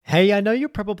Hey, I know you're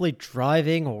probably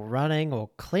driving or running or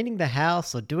cleaning the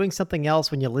house or doing something else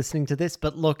when you're listening to this,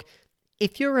 but look,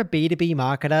 if you're a B2B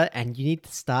marketer and you need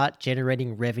to start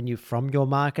generating revenue from your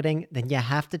marketing, then you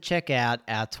have to check out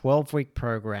our 12-week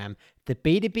program, the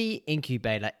B2B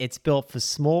Incubator. It's built for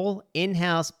small,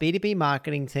 in-house B2B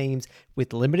marketing teams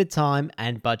with limited time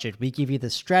and budget. We give you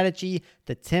the strategy,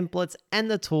 the templates,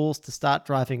 and the tools to start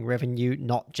driving revenue,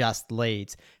 not just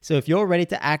leads. So if you're ready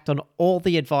to act on all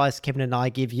the advice Kevin and I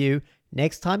give you,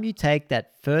 next time you take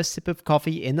that first sip of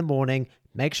coffee in the morning,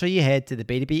 make sure you head to the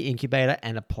B2B Incubator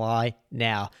and apply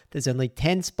now. There's only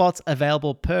 10 spots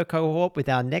available per cohort, with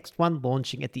our next one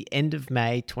launching at the end of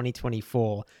May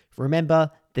 2024.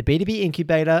 Remember, the B2B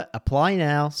Incubator, apply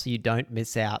now so you don't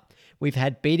miss out. We've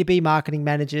had B2B marketing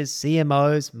managers,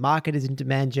 CMOs, marketers in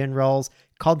demand gen roles,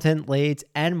 content leads,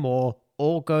 and more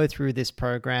all go through this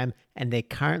program, and they're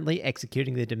currently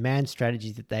executing the demand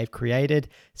strategies that they've created.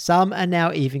 Some are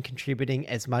now even contributing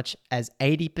as much as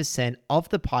 80% of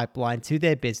the pipeline to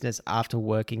their business after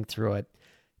working through it.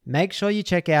 Make sure you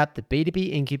check out the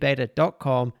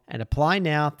b2bincubator.com and apply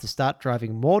now to start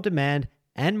driving more demand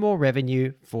and more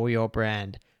revenue for your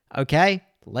brand. Okay,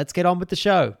 let's get on with the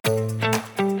show.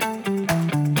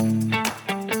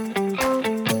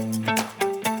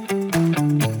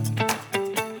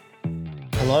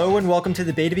 Hello and welcome to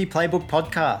the B2B Playbook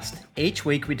podcast. Each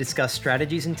week we discuss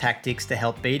strategies and tactics to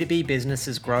help B2B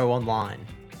businesses grow online.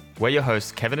 We're your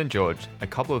hosts, Kevin and George, a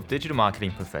couple of digital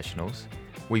marketing professionals.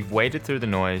 We've waded through the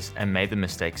noise and made the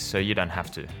mistakes so you don't have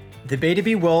to. The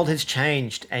B2B world has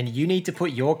changed, and you need to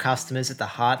put your customers at the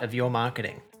heart of your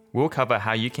marketing. We'll cover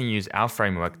how you can use our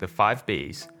framework, the 5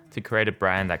 Bs, to create a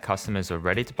brand that customers are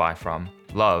ready to buy from,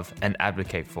 love, and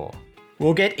advocate for.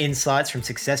 We'll get insights from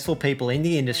successful people in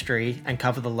the industry and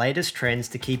cover the latest trends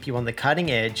to keep you on the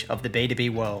cutting edge of the B2B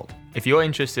world. If you're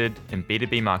interested in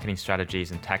B2B marketing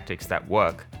strategies and tactics that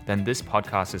work, then this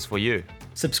podcast is for you.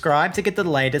 Subscribe to get the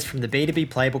latest from the B2B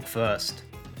Playbook first.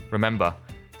 Remember,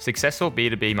 successful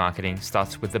B2B marketing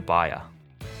starts with the buyer.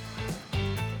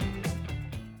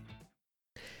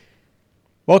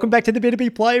 Welcome back to the B2B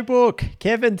Playbook.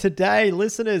 Kevin, today,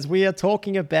 listeners, we are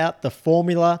talking about the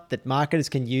formula that marketers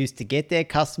can use to get their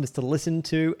customers to listen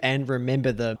to and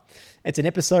remember them. It's an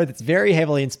episode that's very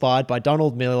heavily inspired by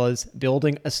Donald Miller's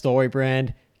Building a Story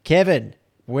Brand. Kevin,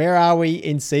 where are we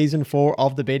in season 4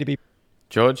 of the B2B?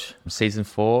 George, season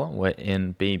 4, we're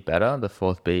in Be Better, the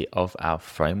 4th B of our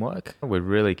framework. We're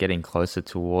really getting closer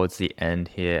towards the end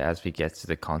here as we get to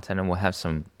the content, and we'll have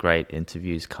some great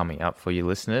interviews coming up for you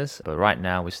listeners. But right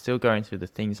now, we're still going through the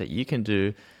things that you can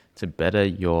do to better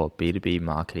your B2B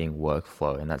marketing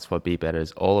workflow. And that's what Be Better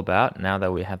is all about now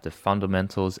that we have the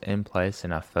fundamentals in place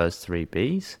in our first 3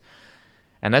 Bs.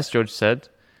 And as George said,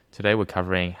 today we're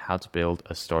covering how to build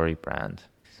a story brand.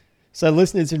 So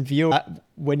listeners and viewers,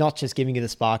 we're not just giving you the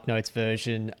Spark Notes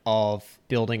version of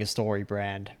building a story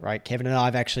brand, right? Kevin and I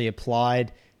have actually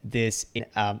applied this in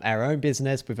our own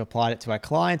business. We've applied it to our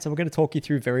clients, and we're going to talk you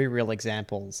through very real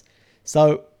examples.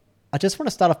 So I just want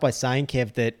to start off by saying,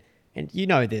 Kev, that, and you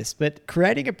know this, but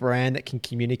creating a brand that can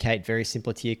communicate very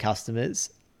simply to your customers,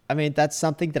 I mean, that's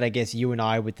something that I guess you and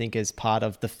I would think is part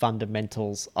of the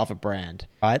fundamentals of a brand,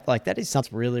 right? Like that is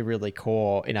something really, really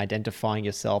core in identifying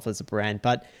yourself as a brand.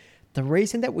 But the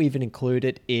reason that we even include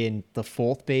it in the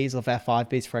 4th Bs of our 5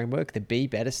 Bs framework, the Be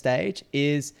Better stage,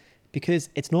 is because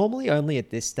it's normally only at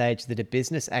this stage that a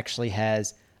business actually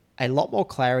has a lot more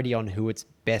clarity on who its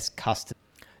best customer.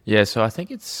 Yeah, so I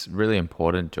think it's really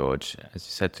important, George, as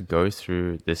you said, to go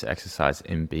through this exercise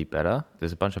in Be Better.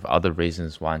 There's a bunch of other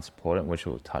reasons why it's important, which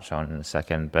we'll touch on in a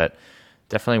second, but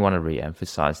definitely want to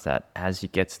re-emphasize that as you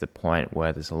get to the point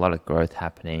where there's a lot of growth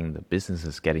happening, the business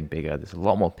is getting bigger, there's a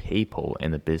lot more people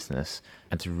in the business,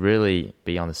 and to really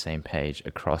be on the same page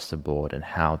across the board and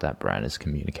how that brand is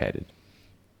communicated.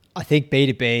 I think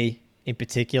B2B in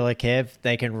particular, Kev,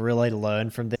 they can really learn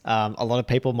from this. A lot of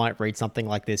people might read something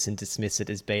like this and dismiss it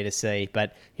as B2C,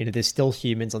 but there's still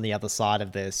humans on the other side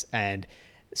of this, and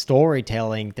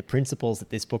storytelling, the principles that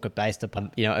this book are based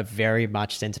upon, are very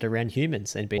much centered around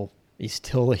humans, and is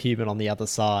still a human on the other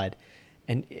side.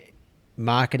 And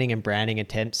marketing and branding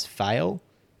attempts fail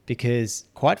because,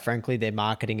 quite frankly, their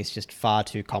marketing is just far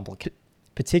too complicated,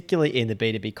 particularly in the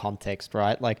B2B context,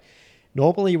 right? Like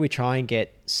normally we try and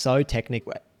get so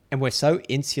technical and we're so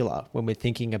insular when we're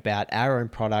thinking about our own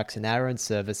products and our own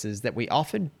services that we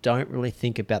often don't really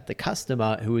think about the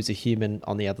customer who is a human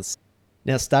on the other side.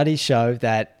 Now, studies show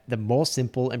that the more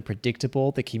simple and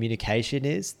predictable the communication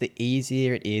is, the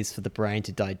easier it is for the brain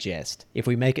to digest. If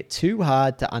we make it too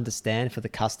hard to understand for the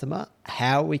customer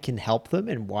how we can help them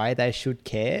and why they should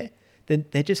care, then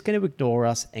they're just going to ignore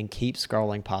us and keep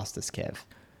scrolling past us, Kev.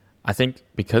 I think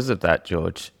because of that,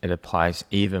 George, it applies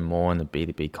even more in the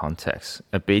B2B context.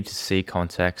 A B2C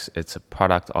context, it's a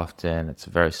product often, it's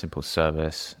a very simple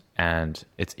service, and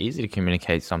it's easy to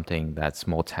communicate something that's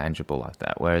more tangible like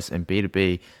that. Whereas in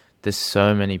B2B, there's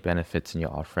so many benefits in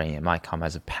your offering. It might come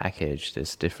as a package,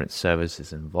 there's different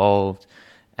services involved,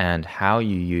 and how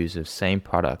you use the same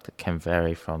product can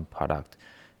vary from product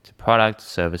to product,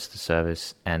 service to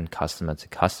service, and customer to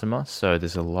customer. So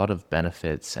there's a lot of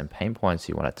benefits and pain points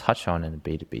you want to touch on in the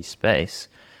B2B space.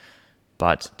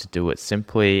 But to do it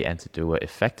simply and to do it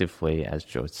effectively, as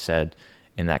George said,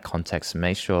 in that context,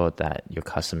 make sure that your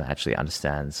customer actually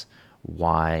understands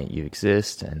why you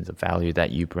exist and the value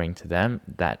that you bring to them.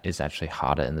 That is actually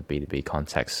harder in the B2B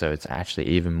context. So it's actually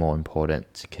even more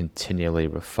important to continually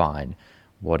refine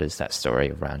what is that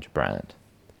story around your brand.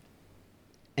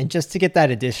 And just to get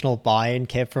that additional buy-in,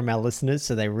 Kev, from our listeners,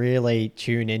 so they really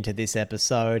tune into this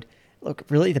episode, look,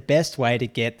 really the best way to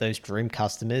get those dream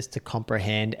customers to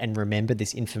comprehend and remember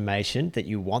this information that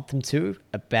you want them to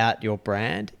about your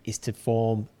brand is to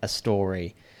form a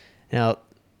story. Now,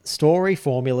 story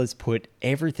formulas put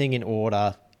everything in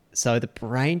order so the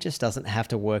brain just doesn't have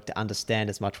to work to understand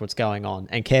as much what's going on.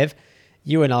 And Kev,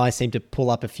 you and I seem to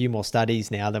pull up a few more studies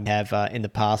now than we have in the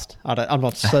past. I'm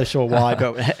not so sure why,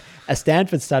 but a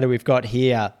Stanford study we've got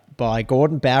here by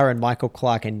Gordon Bauer and Michael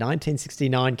Clark in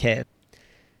 1969, Kev,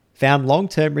 found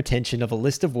long-term retention of a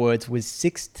list of words was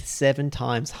 6 to 7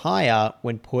 times higher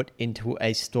when put into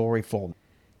a story form.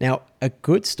 Now, a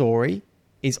good story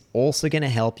is also going to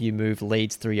help you move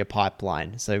leads through your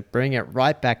pipeline. So bring it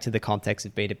right back to the context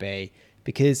of B2B,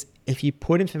 because if you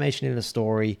put information in a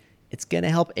story, it's going to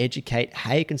help educate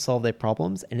how you can solve their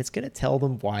problems, and it's going to tell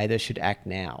them why they should act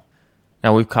now.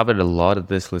 Now, we've covered a lot of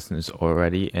this, listeners,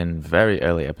 already in very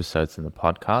early episodes in the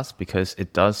podcast, because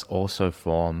it does also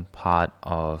form part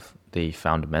of the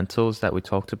fundamentals that we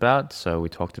talked about. So we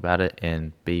talked about it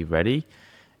in Be Ready,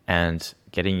 and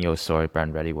getting your story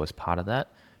brand ready was part of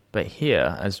that. But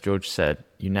here, as George said,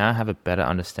 you now have a better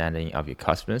understanding of your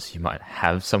customers. You might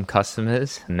have some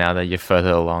customers now that you're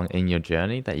further along in your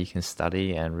journey that you can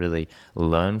study and really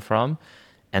learn from.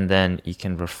 And then you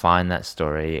can refine that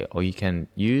story, or you can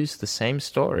use the same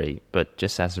story, but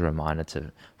just as a reminder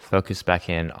to focus back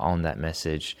in on that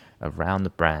message around the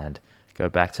brand, go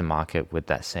back to market with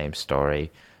that same story.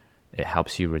 It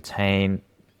helps you retain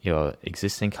your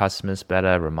existing customers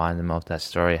better, remind them of that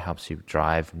story. It helps you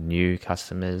drive new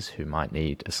customers who might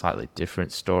need a slightly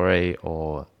different story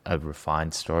or a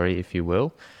refined story, if you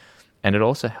will. And it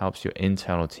also helps your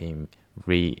internal team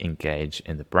re-engage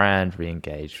in the brand,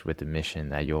 re-engage with the mission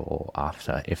that you're all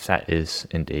after, if that is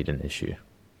indeed an issue.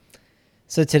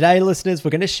 So today, listeners,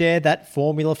 we're going to share that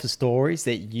formula for stories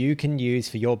that you can use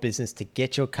for your business to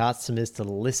get your customers to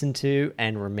listen to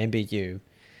and remember you.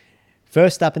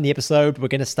 First up in the episode, we're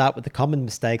going to start with the common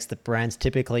mistakes that brands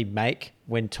typically make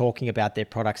when talking about their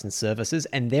products and services.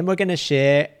 And then we're going to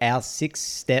share our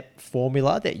 6-step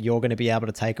formula that you're going to be able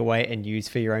to take away and use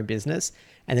for your own business.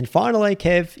 And then finally,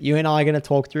 Kev, you and I are going to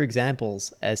talk through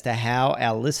examples as to how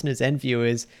our listeners and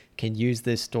viewers can use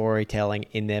this storytelling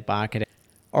in their marketing.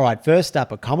 All right, first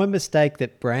up, a common mistake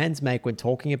that brands make when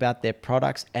talking about their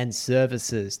products and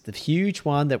services. The huge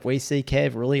one that we see,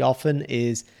 Kev, really often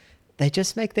is they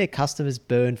just make their customers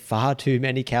burn far too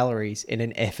many calories in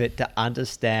an effort to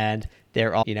understand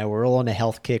their, we're all on a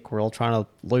health kick. We're all trying to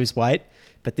lose weight,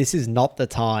 but this is not the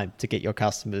time to get your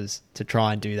customers to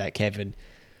try and do that, Kevin.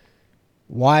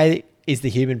 Why is the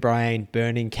human brain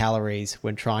burning calories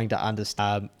when trying to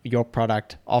understand your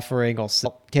product offering or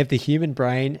Kev, the human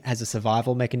brain has a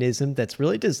survival mechanism that's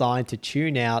really designed to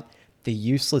tune out the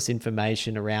useless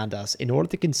information around us in order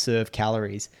to conserve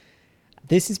calories.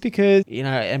 This is because,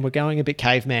 and we're going a bit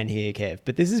caveman here, Kev,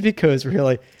 but this is because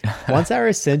really, once our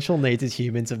essential needs as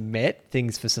humans are met,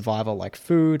 things for survival like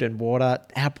food and water,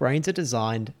 our brains are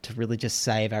designed to really just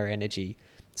save our energy.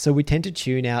 So we tend to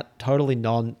tune out totally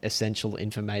non-essential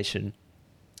information.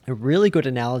 A really good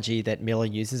analogy that Miller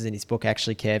uses in his book,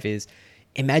 actually, Kev, is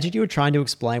imagine you were trying to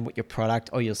explain what your product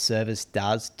or your service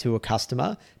does to a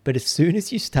customer, but as soon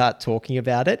as you start talking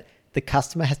about it, the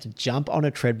customer has to jump on a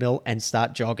treadmill and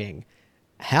start jogging.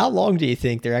 How long do you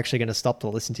think they're actually going to stop to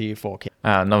listen to you for, Kev?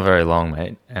 Not very long,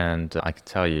 mate. And I can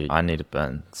tell you, I need to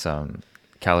burn some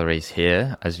calories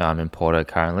here, as I'm in Porto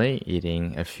currently,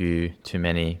 eating a few too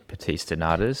many patis de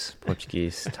natas,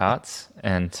 Portuguese tarts,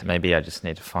 and maybe I just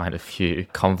need to find a few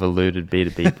convoluted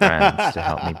B2B brands to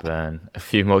help me burn a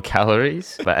few more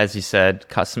calories. But as you said,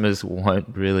 customers won't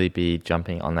really be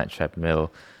jumping on that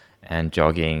treadmill and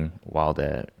jogging while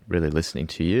they're really listening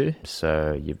to you.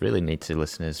 So you really need to,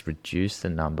 listeners, reduce the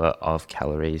number of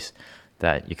calories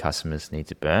that your customers need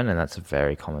to burn. And that's a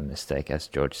very common mistake, as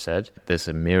George said. There's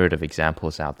a myriad of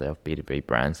examples out there of B2B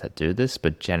brands that do this,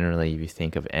 but generally, if you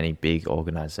think of any big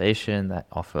organization that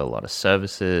offer a lot of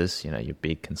services, your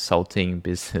big consulting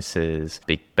businesses,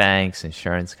 big banks,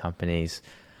 insurance companies,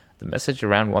 the message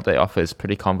around what they offer is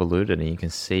pretty convoluted, and you can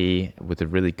see with the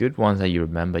really good ones that you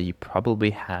remember, you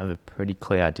probably have a pretty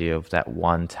clear idea of that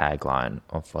one tagline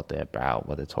of what they're about,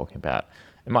 what they're talking about.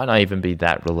 It might not even be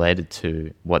that related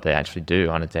to what they actually do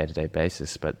on a day-to-day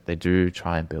basis, but they do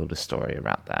try and build a story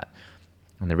around that.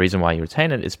 And the reason why you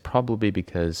retain it is probably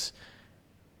because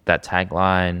that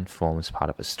tagline forms part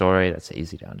of a story that's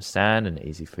easy to understand and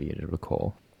easy for you to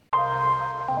recall.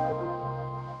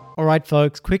 All right,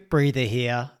 folks, quick breather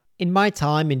here. In my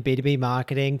time in B2B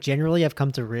marketing, generally I've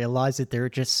come to realize that there are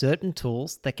just certain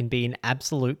tools that can be an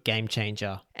absolute game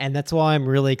changer. And that's why I'm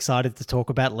really excited to talk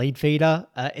about Lead Feeder.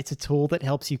 It's a tool that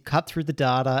helps you cut through the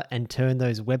data and turn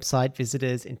those website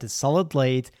visitors into solid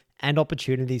leads and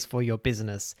opportunities for your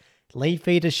business. Lead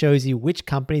Feeder shows you which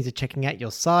companies are checking out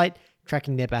your site,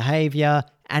 tracking their behavior,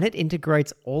 and it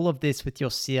integrates all of this with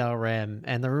your CRM.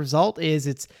 And the result is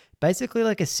it's basically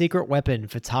like a secret weapon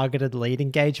for targeted lead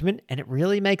engagement, and it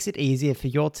really makes it easier for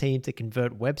your team to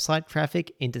convert website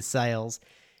traffic into sales.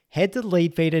 Head to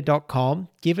leadfeeder.com,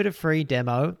 give it a free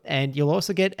demo, and you'll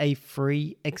also get a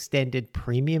free extended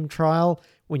premium trial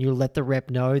when you let the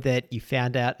rep know that you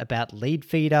found out about Lead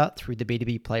Feeder through the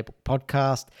B2B Playbook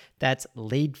podcast. That's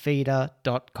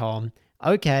leadfeeder.com.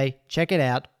 Okay, check it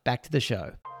out. Back to the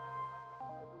show.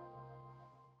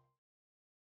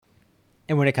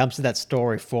 And when it comes to that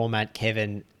story format,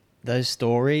 Kevin, those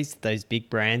stories, those big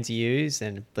brands use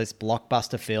and those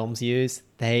blockbuster films use,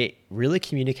 they really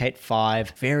communicate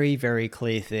 5 very, very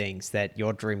clear things that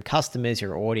your dream customers,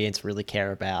 your audience really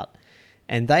care about.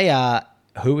 And they are,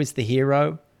 who is the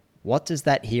hero? What does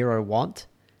that hero want?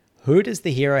 Who does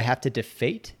the hero have to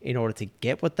defeat in order to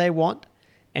get what they want?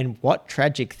 And what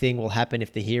tragic thing will happen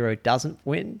if the hero doesn't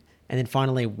win? And then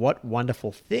finally, what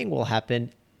wonderful thing will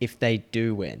happen if they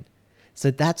do win? So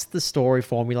that's the story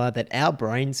formula that our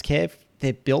brains, Kev,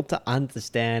 they're built to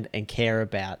understand and care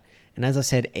about. And as I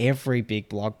said, every big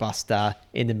blockbuster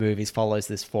in the movies follows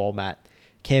this format.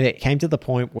 Kev, it came to the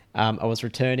point where I was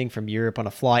returning from Europe on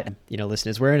a flight.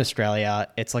 Listeners, we're in Australia.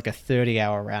 It's like a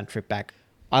 30-hour round trip back.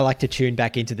 I like to tune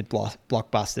back into the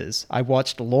blockbusters. I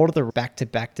watched Lord of the back to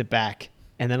back to back.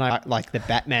 And then I like the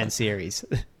Batman series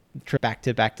back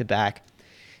to back to back.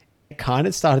 It kind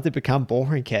of started to become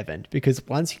boring, Kevin, because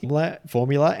once you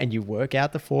formula and you work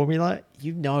out the formula,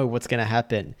 you know what's going to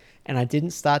happen. And I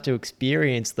didn't start to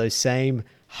experience those same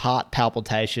heart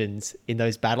palpitations in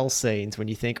those battle scenes when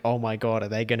you think, oh my God, are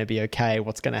they going to be okay?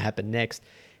 What's going to happen next?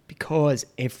 Because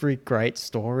every great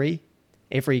story,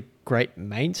 every great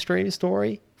mainstream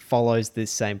story follows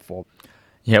this same form.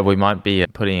 Yeah, we might be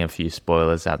putting a few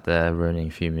spoilers out there, ruining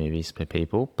a few movies for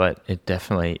people, but it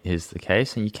definitely is the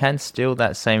case. And you can steal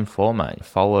that same format,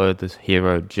 follow the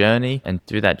hero journey and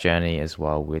do that journey as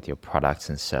well with your products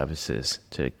and services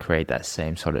to create that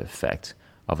same sort of effect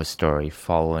of a story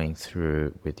following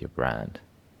through with your brand.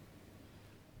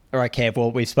 All right, Kev,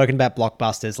 well, we've spoken about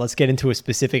blockbusters. Let's get into a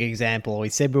specific example. We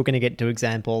said we were going to get 2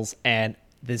 examples, and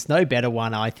there's no better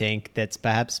one, I think, that's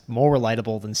perhaps more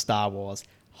relatable than Star Wars.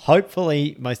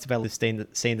 Hopefully, most of us have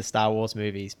seen the Star Wars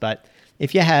movies, but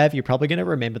if you have, you're probably going to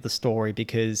remember the story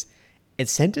because it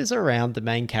centers around the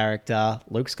main character,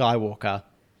 Luke Skywalker.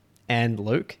 And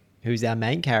Luke, who's our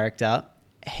main character,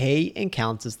 he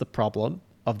encounters the problem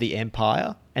of the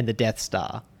Empire and the Death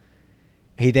Star.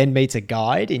 He then meets a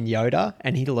guide in Yoda,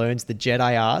 and he learns the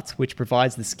Jedi arts, which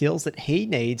provides the skills that he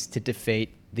needs to defeat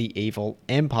the evil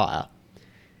Empire.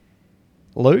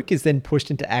 Luke is then pushed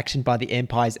into action by the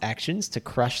Empire's actions to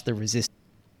crush the Resistance.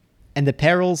 And the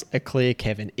perils are clear,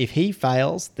 Kevin. If he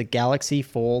fails, the galaxy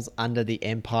falls under the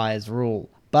Empire's rule.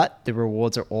 But the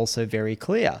rewards are also very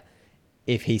clear.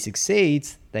 If he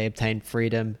succeeds, they obtain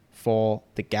freedom for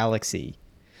the galaxy.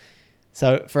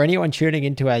 So for anyone tuning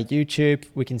into our YouTube,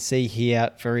 we can see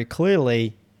here very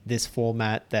clearly this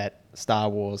format that Star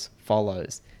Wars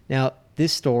follows. Now,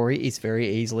 this story is very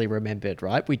easily remembered,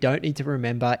 right? We don't need to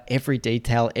remember every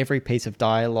detail, every piece of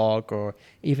dialogue, or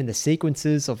even the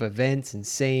sequences of events and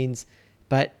scenes,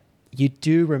 but you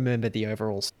do remember the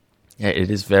overall story. Yeah, it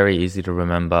is very easy to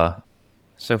remember.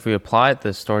 So if we apply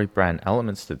the story brand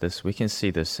elements to this, we can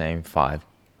see the same 5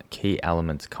 key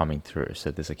elements coming through.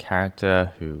 So there's a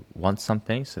character who wants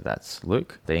something, so that's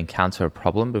Luke. They encounter a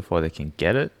problem before they can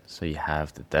get it. So you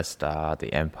have the Death Star,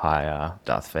 the Empire,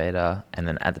 Darth Vader, and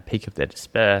then at the peak of their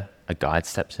despair, a guide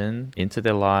steps into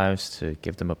their lives to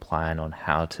give them a plan on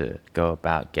how to go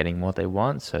about getting what they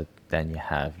want. So then you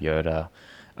have Yoda,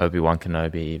 Obi-Wan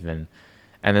Kenobi even.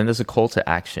 And then there's a call to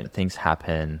action. Things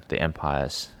happen, the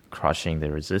Empire's crushing the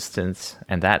resistance,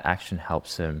 and that action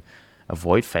helps him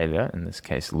avoid failure, in this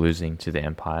case losing to the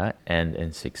Empire, and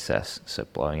in success, so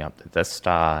blowing up the Death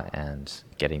Star and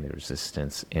getting the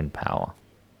resistance in power.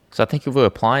 So I think if we're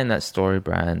applying that story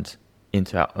brand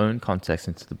into our own context,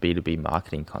 into the B2B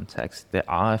marketing context, there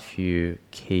are a few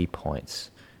key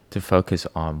points to focus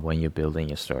on when you're building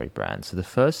your story brand. So the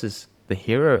first is the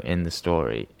hero in the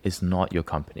story is not your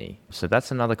company. So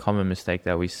that's another common mistake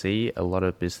that we see. A lot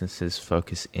of businesses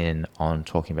focus in on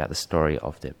talking about the story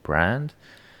of their brand.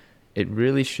 It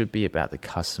really should be about the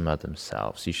customer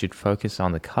themselves. You should focus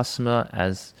on the customer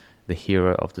as the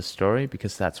hero of the story,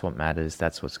 because that's what matters.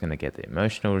 That's what's going to get the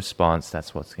emotional response.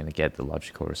 That's what's going to get the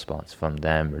logical response from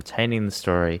them, retaining the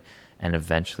story and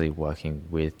eventually working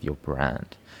with your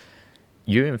brand.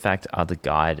 You, in fact, are the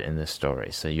guide in the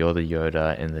story. So you're the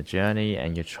Yoda in the journey,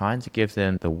 and you're trying to give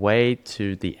them the way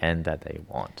to the end that they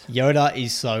want. Yoda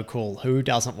is so cool. Who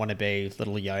doesn't want to be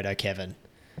little Yoda, Kevin?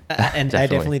 And they're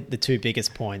definitely the two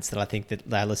biggest points that I think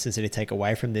that our listeners need to take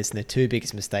away from this. And the two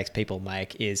biggest mistakes people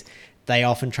make is they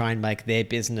often try and make their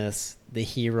business the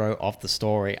hero of the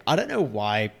story. I don't know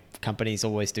why companies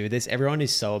always do this. Everyone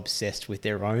is so obsessed with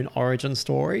their own origin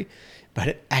story, but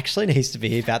it actually needs to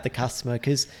be about the customer,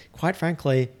 because quite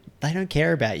frankly, they don't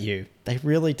care about you. They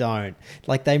really don't.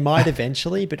 Like, they might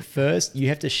eventually, but first you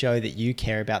have to show that you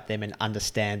care about them and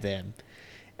understand them.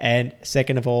 And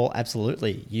second of all,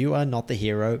 absolutely, you are not the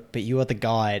hero, but you are the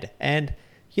guide. And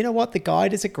you know what? The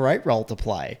guide is a great role to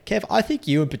play. Kev, I think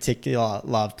you in particular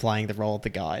love playing the role of the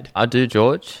guide. I do,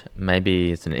 George.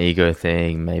 Maybe it's an ego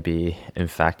thing. Maybe, in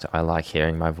fact, I like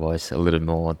hearing my voice a little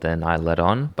more than I let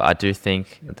on. But I do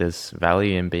think there's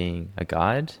value in being a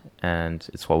guide, and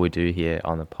it's what we do here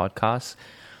on the podcast.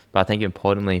 But I think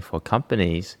importantly for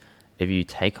companies, if you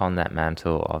take on that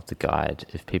mantle of the guide,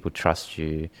 if people trust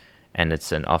you, and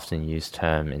it's an often used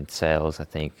term in sales, I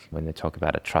think, when they talk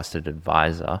about a trusted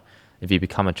advisor, if you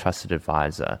become a trusted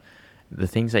advisor, the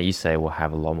things that you say will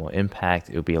have a lot more impact.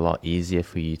 It'll be a lot easier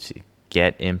for you to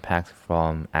get impact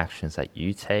from actions that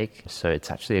you take. So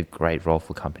it's actually a great role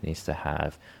for companies to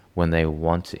have when they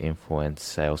want to influence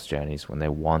sales journeys, when they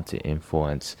want to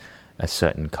influence a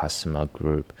certain customer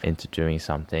group into doing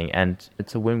something. And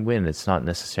it's a win-win. It's not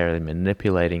necessarily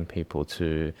manipulating people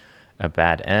to a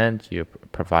bad end. You're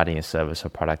providing a service or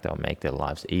product that will make their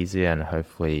lives easier, and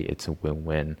hopefully it's a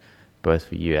win-win both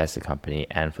for you as the company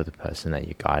and for the person that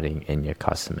you're guiding in your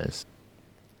customers.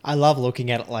 I love looking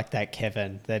at it like that,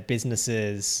 Kevin, that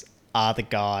businesses are the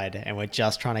guide and we're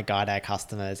just trying to guide our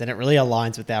customers. And it really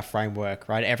aligns with our framework,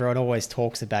 right? Everyone always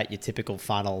talks about your typical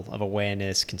funnel of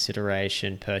awareness,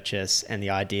 consideration, purchase, and the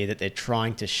idea that they're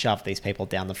trying to shove these people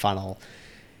down the funnel.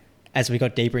 As we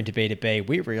got deeper into B2B,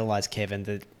 we realized, Kevin,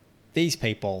 that these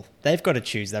people, they've got to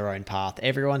choose their own path.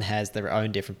 Everyone has their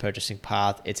own different purchasing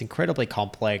path. It's incredibly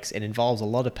complex. It involves a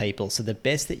lot of people. So the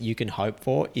best that you can hope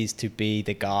for is to be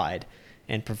the guide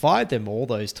and provide them all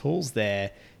those tools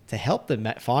there to help them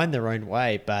find their own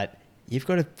way. But you've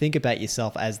got to think about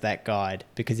yourself as that guide,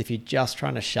 because if you're just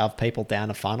trying to shove people down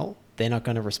a funnel, they're not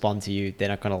going to respond to you. They're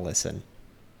not going to listen.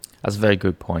 That's a very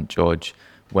good point, George.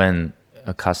 When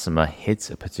a customer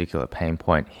hits a particular pain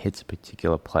point, hits a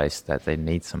particular place that they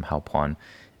need some help on,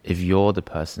 if you're the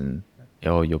person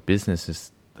or your business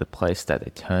is the place that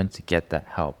they turn to get that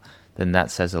help, then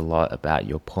that says a lot about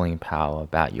your pulling power,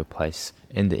 about your place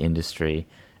in the industry,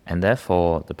 and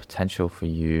therefore the potential for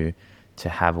you to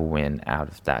have a win out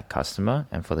of that customer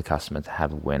and for the customer to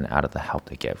have a win out of the help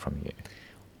they get from you.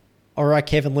 All right,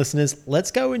 Kevin listeners,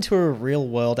 let's go into a real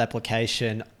world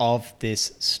application of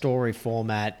this story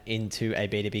format into a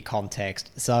B2B context.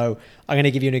 So I'm going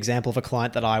to give you an example of a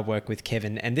client that I work with,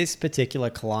 Kevin, and this particular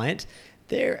client,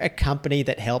 they're a company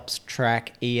that helps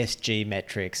track ESG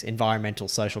metrics, environmental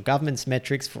social governance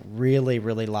metrics, for really,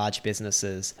 really large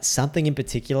businesses. Something in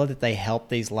particular that they help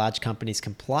these large companies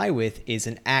comply with is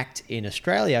an act in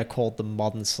Australia called the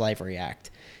Modern Slavery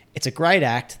Act. It's a great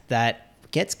act that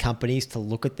gets companies to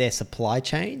look at their supply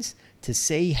chains to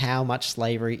see how much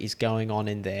slavery is going on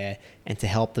in there and to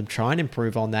help them try and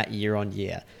improve on that year on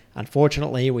year.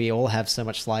 Unfortunately, we all have so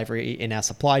much slavery in our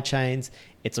supply chains.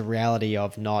 It's a reality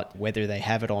of not whether they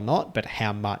have it or not, but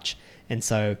how much. And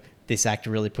so this act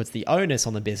really puts the onus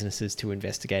on the businesses to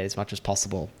investigate as much as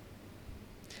possible.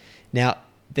 Now,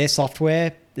 their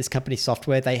software, this company's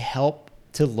software, they help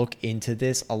to look into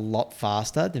this a lot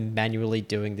faster than manually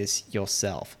doing this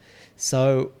yourself.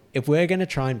 So if we're going to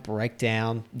try and break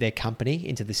down their company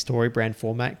into the story brand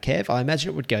format, Kev, I imagine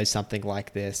it would go something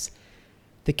like this.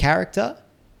 The character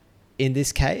in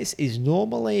this case is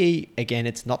normally, again,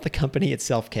 it's not the company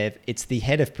itself, Kev, it's the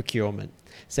head of procurement.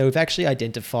 So we've actually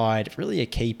identified really a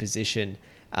key position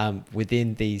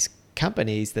within these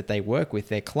companies that they work with,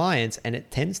 their clients, and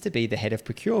it tends to be the head of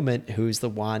procurement who is the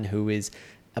one who is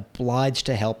obliged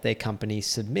to help their company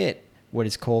submit what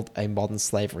is called a modern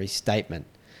slavery statement.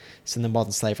 So the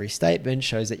modern slavery statement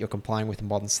shows that you're complying with the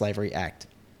Modern Slavery Act.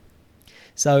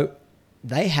 So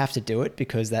they have to do it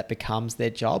because that becomes their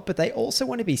job, but they also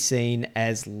want to be seen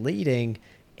as leading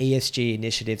ESG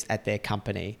initiatives at their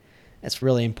company. That's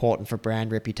really important for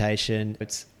brand reputation.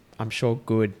 It's, I'm sure,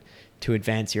 good to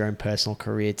advance your own personal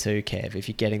career too, Kev, if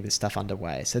you're getting this stuff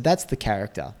underway. So that's the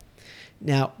character.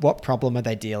 Now, what problem are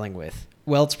they dealing with?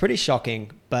 Well, it's pretty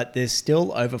shocking, but there's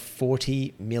still over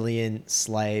 40 million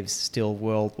slaves still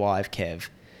worldwide, Kev.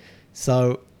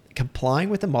 So complying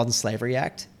with the Modern Slavery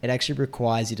Act, it actually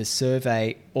requires you to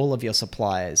survey all of your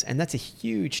suppliers, and that's a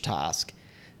huge task.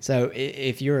 So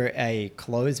if you're a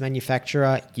clothes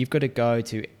manufacturer, you've got to go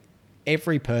to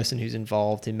every person who's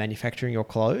involved in manufacturing your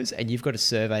clothes, and you've got to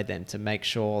survey them to make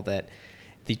sure that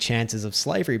the chances of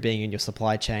slavery being in your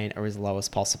supply chain are as low as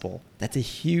possible. That's a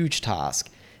huge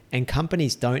task, and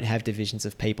companies don't have divisions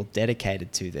of people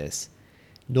dedicated to this.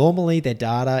 Normally, their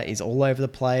data is all over the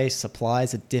place,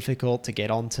 suppliers are difficult to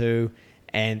get onto,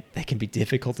 and they can be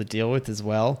difficult to deal with as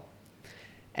well.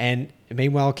 And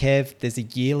meanwhile, Kev, there's a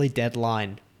yearly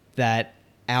deadline that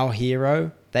our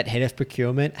hero, that head of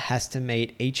procurement, has to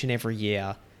meet each and every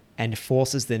year and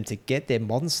forces them to get their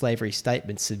modern slavery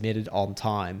statement submitted on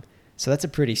time. So that's a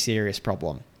pretty serious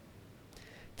problem.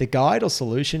 The guide or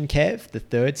solution, Kev, the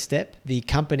third step, the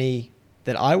company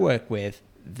that I work with,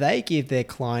 they give their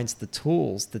clients the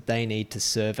tools that they need to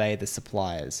survey the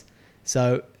suppliers.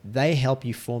 So they help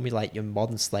you formulate your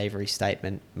modern slavery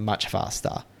statement much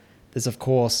faster. There's, of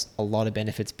course, a lot of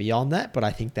benefits beyond that, but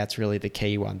I think that's really the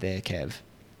key one there, Kev.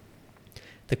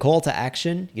 The call to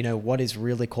action, what is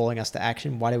really calling us to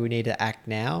action? Why do we need to act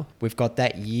now? We've got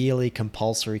that yearly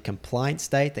compulsory compliance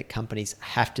date that companies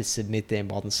have to submit their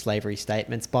modern slavery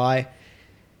statements by.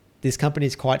 This company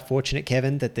is quite fortunate,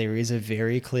 Kevin, that there is a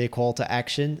very clear call to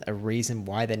action, a reason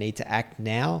why they need to act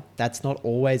now. That's not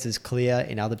always as clear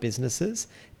in other businesses,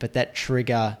 but that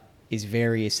trigger is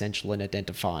very essential in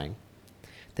identifying.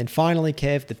 Then finally,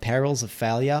 Kev, the perils of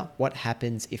failure. What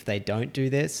happens if they don't do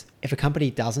this? If a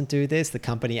company doesn't do this, the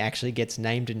company actually gets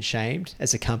named and shamed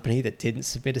as a company that didn't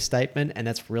submit a statement, and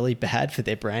that's really bad for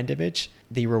their brand image.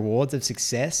 The rewards of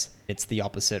success, it's the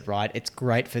opposite, right? It's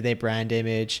great for their brand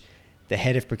image. The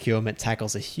head of procurement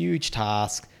tackles a huge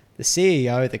task. The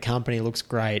CEO of the company looks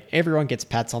great. Everyone gets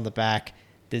pats on the back.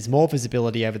 There's more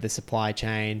visibility over the supply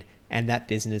chain, and that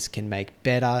business can make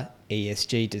better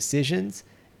ESG decisions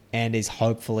and is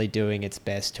hopefully doing its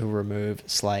best to remove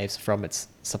slaves from its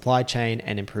supply chain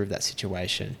and improve that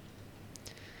situation.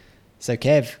 So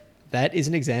Kev, that is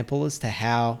an example as to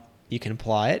how you can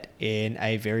apply it in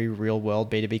a very real world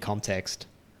B2B context.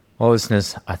 Well,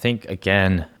 listeners, I think,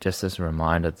 again, just as a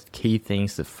reminder, the key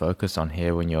things to focus on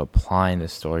here when you're applying the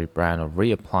story brand or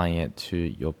reapplying it to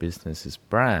your business's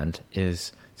brand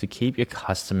is to keep your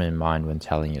customer in mind when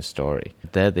telling your story.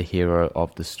 If they're the hero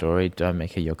of the story, don't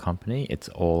make it your company. It's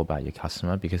all about your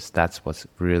customer because that's what's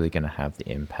really going to have the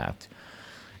impact.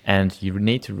 And you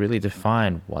need to really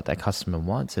define what that customer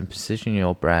wants and position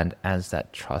your brand as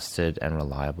that trusted and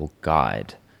reliable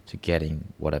guide to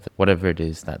getting whatever it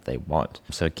is that they want.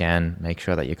 So again, make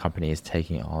sure that your company is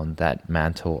taking on that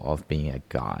mantle of being a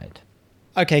guide.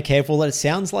 Okay, Kev, well, it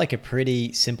sounds like a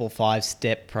pretty simple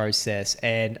 5-step process,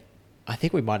 and I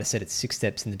think we might have said it's 6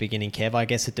 steps in the beginning, Kev. I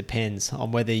guess it depends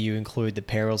on whether you include the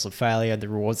perils of failure and the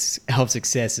rewards of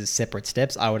success as separate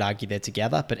steps. I would argue they're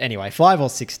together. But anyway, 5 or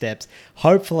 6 steps.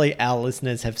 Hopefully our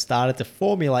listeners have started to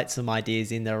formulate some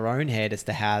ideas in their own head as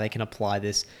to how they can apply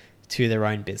this to their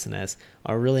own business.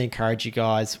 I really encourage you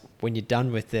guys, when you're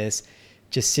done with this,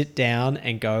 just sit down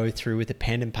and go through with a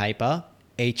pen and paper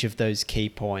each of those key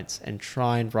points and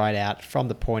try and write out from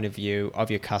the point of view of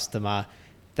your customer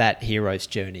that hero's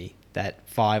journey, that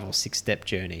 5 or 6 step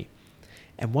journey.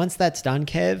 And once that's done,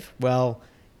 Kev, well,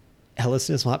 our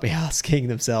listeners might be asking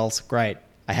themselves, great,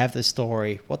 I have this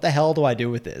story. What the hell do I do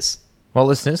with this? Well,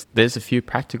 listeners, there's a few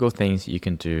practical things you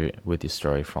can do with your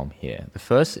story from here. The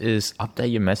first is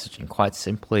update your messaging quite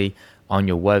simply on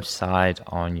your website,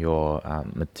 on your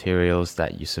materials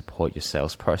that you support your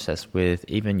sales process with,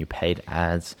 even your paid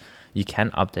ads. you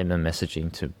can update the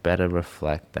messaging to better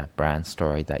reflect that brand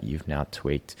story that you've now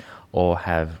tweaked or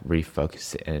have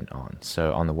refocused it in on.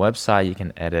 So on the website, you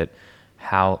can edit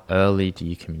how early do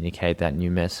you communicate that new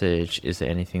message? Is there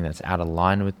anything that's out of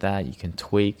line with that? You can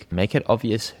tweak, make it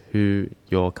obvious who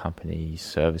your company's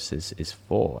services is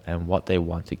for and what they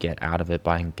want to get out of it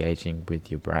by engaging with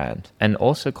your brand. And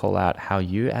also call out how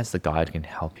you as the guide can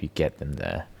help you get them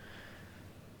there.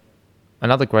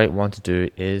 Another great one to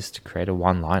do is to create a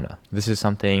one-liner. This is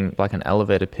something like an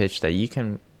elevator pitch that you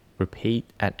can repeat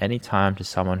at any time to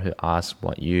someone who asks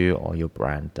what you or your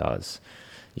brand does.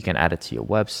 You can add it to your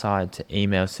website, to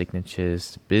email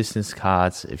signatures, to business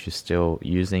cards if you're still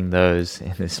using those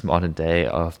in this modern day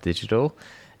of digital.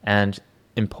 And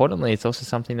importantly, it's also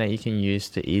something that you can use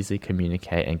to easily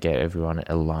communicate and get everyone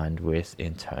aligned with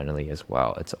internally as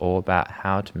well. It's all about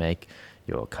how to make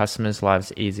your customers'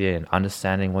 lives easier and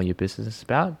understanding what your business is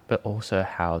about, but also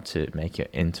how to make your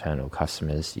internal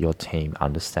customers, your team,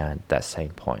 understand that same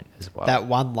point as well. That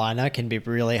one-liner can be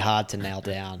really hard to nail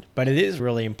down, but it is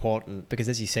really important because,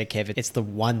 as you said, Kevin, it's the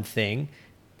one thing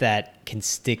that can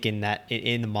stick in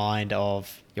the mind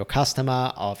of your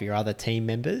customer, of your other team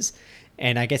members,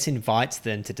 and I guess invites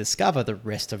them to discover the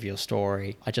rest of your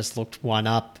story. I just looked one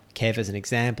up, Kev, as an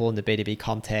example in the B2B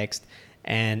context,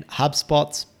 and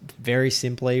HubSpot's very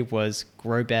simply was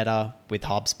grow better with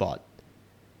HubSpot.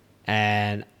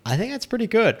 And I think that's pretty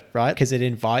good, right? Because it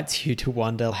invites you to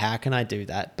wonder, how can I do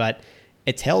that? But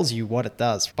it tells you what it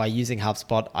does. By using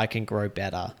HubSpot, I can grow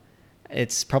better.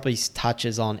 It's probably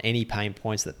touches on any pain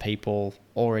points that people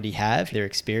already have. They're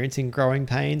experiencing growing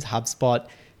pains. HubSpot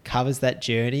covers that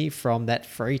journey from that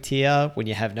free tier when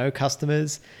you have no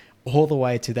customers all the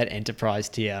way to that enterprise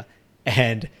tier.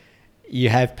 And you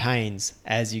have pains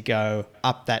as you go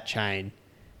up that chain.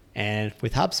 And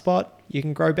with HubSpot, you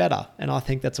can grow better. And I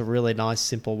think that's a really nice,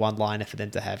 simple one-liner for them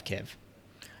to have, Kev.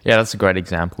 Yeah, that's a great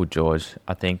example, George.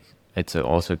 I think it's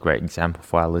also a great example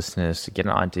for our listeners to get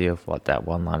an idea of what that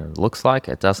one-liner looks like.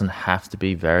 It doesn't have to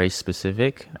be very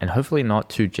specific and hopefully not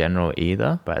too general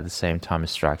either, but at the same time, it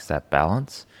strikes that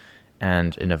balance.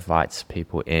 And it invites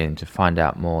people in to find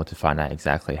out more, to find out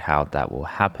exactly how that will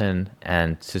happen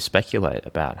and to speculate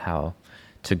about how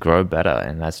to grow better.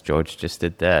 And as George just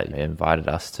did there, he invited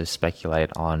us to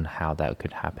speculate on how that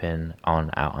could happen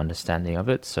on our understanding of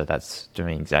it. So that's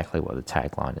doing exactly what the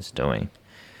tagline is doing.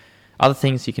 Other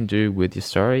things you can do with your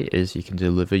story is you can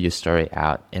deliver your story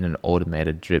out in an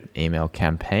automated drip email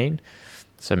campaign.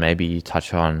 So maybe you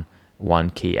touch on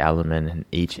one key element in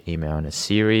each email in a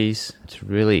series to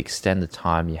really extend the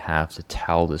time you have to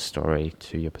tell the story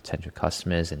to your potential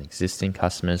customers and existing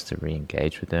customers, to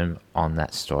re-engage with them on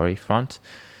that story front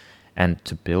and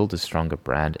to build a stronger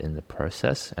brand in the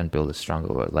process and build a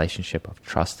stronger relationship of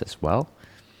trust as well.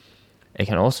 It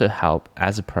can also help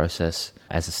as a process,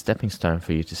 as a stepping stone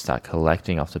for you to start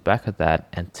collecting off the back of that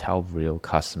and tell real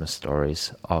customer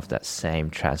stories of that same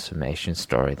transformation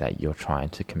story that you're trying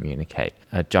to communicate.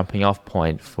 A jumping off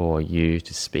point for you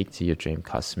to speak to your dream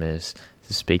customers,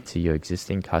 to speak to your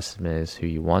existing customers who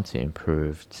you want to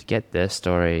improve, to get their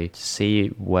story, to see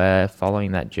where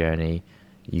following that journey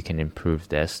you can improve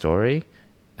their story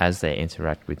as they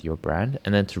interact with your brand,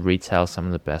 and then to retell some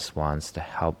of the best ones to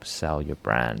help sell your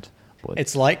brand.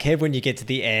 It's like, Kev, when you get to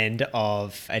the end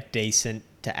of a decent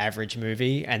to average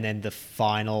movie and then the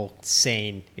final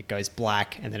scene, it goes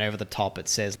black and then over the top it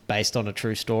says based on a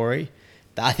true story.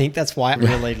 I think that's why I'm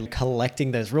really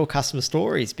collecting those real customer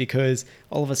stories, because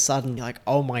all of a sudden you're like,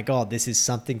 oh my God, this is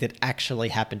something that actually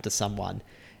happened to someone.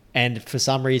 And for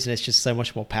some reason, it's just so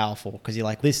much more powerful because you're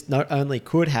like, this not only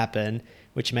could happen,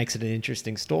 which makes it an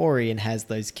interesting story and has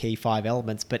those key 5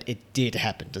 elements, but it did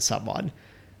happen to someone.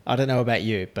 I don't know about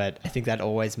you, but I think that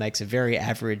always makes a very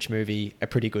average movie a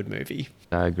pretty good movie.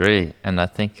 I agree. And I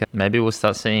think maybe we'll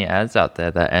start seeing ads out there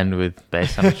that end with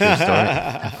based on a true story.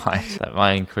 That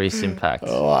might increase impact.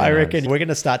 Oh, I reckon we're going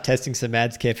to start testing some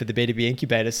ads, Care, for the B2B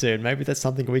incubator soon. Maybe that's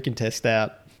something we can test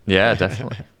out. Yeah,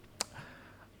 definitely.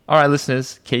 All right,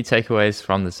 listeners, key takeaways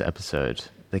from this episode.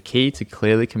 The key to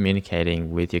clearly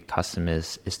communicating with your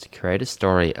customers is to create a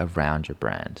story around your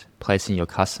brand, placing your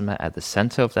customer at the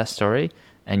center of that story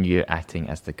and you acting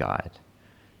as the guide.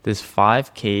 There's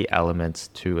 5 key elements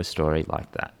to a story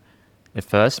like that. It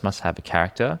first must have a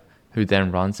character who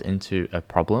then runs into a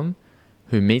problem,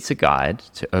 who meets a guide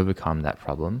to overcome that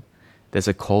problem. There's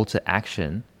a call to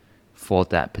action for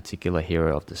that particular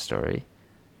hero of the story.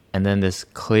 And then there's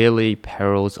clearly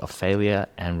perils of failure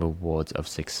and rewards of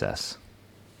success.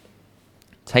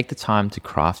 Take the time to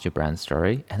craft your brand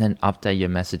story and then update your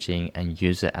messaging and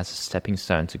use it as a stepping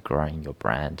stone to growing your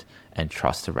brand and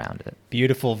trust around it.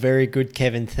 Beautiful. Very good,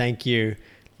 Kevin. Thank you.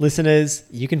 Listeners,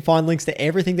 you can find links to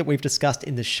everything that we've discussed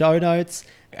in the show notes.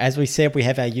 As we said, we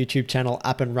have our YouTube channel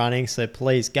up and running, so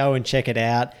please go and check it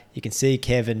out. You can see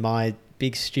Kev and my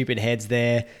big stupid heads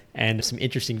there and some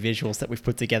interesting visuals that we've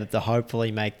put together to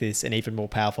hopefully make this an even more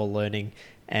powerful learning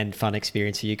and fun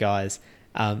experience for you guys.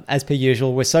 As per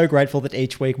usual, we're so grateful that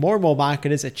each week more and more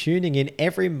marketers are tuning in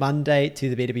every Monday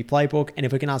to the B2B Playbook. And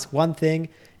if we can ask one thing,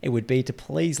 it would be to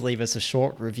please leave us a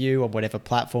short review on whatever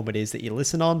platform it is that you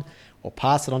listen on, or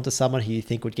pass it on to someone who you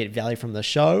think would get value from the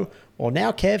show. Or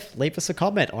now, Kev, leave us a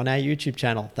comment on our YouTube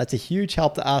channel. That's a huge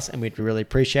help to us and we'd really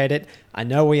appreciate it. I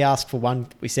know we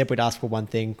said we'd ask for one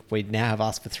thing. We now have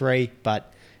asked for 3,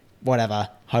 but whatever.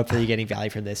 Hopefully you're getting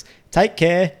value from this. Take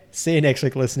care. See you next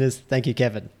week, listeners. Thank you,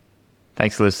 Kevin.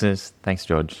 Thanks, listeners. Thanks,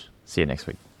 George. See you next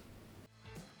week.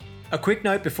 A quick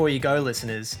note before you go,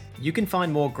 listeners. You can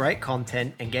find more great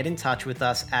content and get in touch with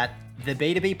us at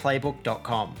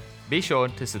theb2bplaybook.com. Be sure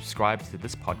to subscribe to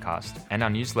this podcast and our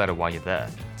newsletter while you're there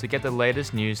to get the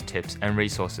latest news, tips, and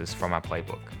resources from our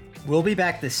playbook. We'll be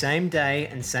back the same day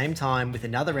and same time with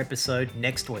another episode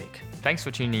next week. Thanks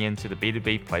for tuning in to the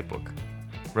B2B Playbook.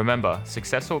 Remember,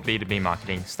 successful B2B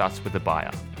marketing starts with the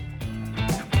buyer.